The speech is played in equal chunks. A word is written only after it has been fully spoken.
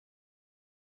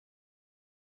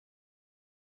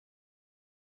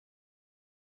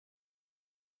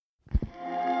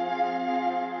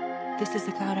This is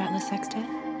the Bulut Atlası sextet?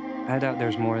 I doubt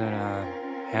there's more than a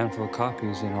handful of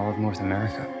copies in all of North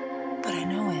America. But I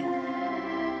know it.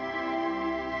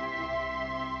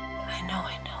 I know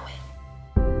it.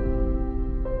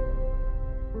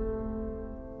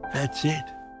 That's it.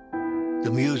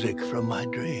 The music from my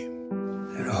dream.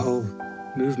 There are whole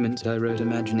movements I wrote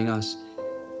imagining us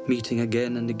meeting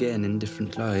again and again in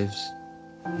different lives,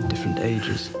 in different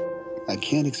ages. I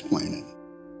can't explain it,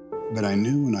 but I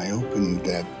knew when I opened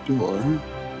that door.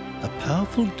 A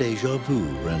powerful déjà vu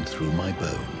ran through my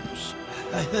bones.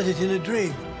 I heard it in a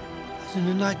dream. I was in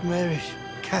a nightmarish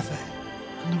cafe,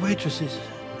 and the waitresses,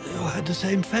 they all had the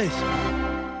same face.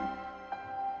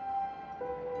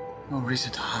 No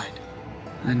reason to hide.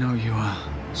 I know you are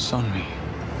Sonmi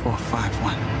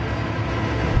 451.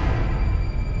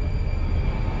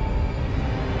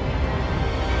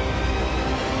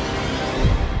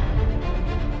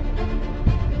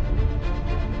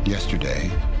 Yesterday,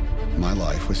 my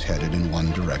life was headed in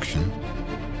one direction.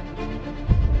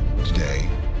 Today,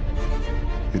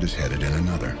 it is headed in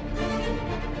another.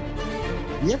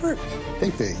 You ever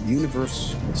think the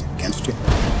universe was against you?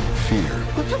 Fear,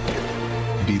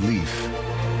 belief,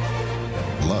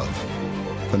 love,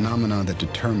 phenomena that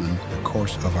determine the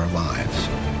course of our lives.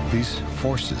 These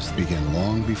forces begin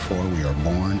long before we are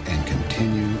born and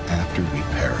continue after we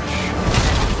perish.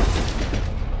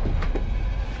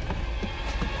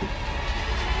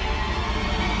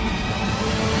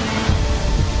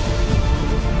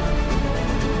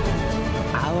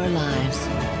 Our lives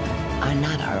are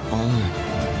not our own.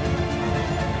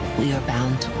 We are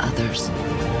bound to others,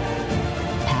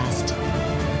 past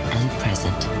and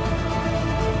present.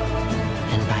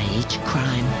 And by each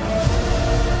crime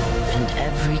and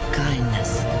every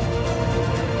kindness,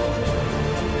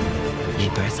 we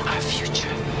birth our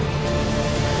future.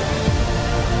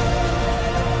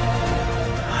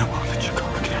 I won't let you go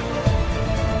again.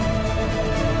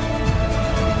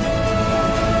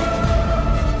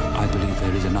 I believe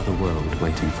there is another world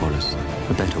waiting for us,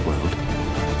 a better world.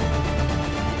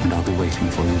 And I'll be waiting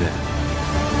for you there.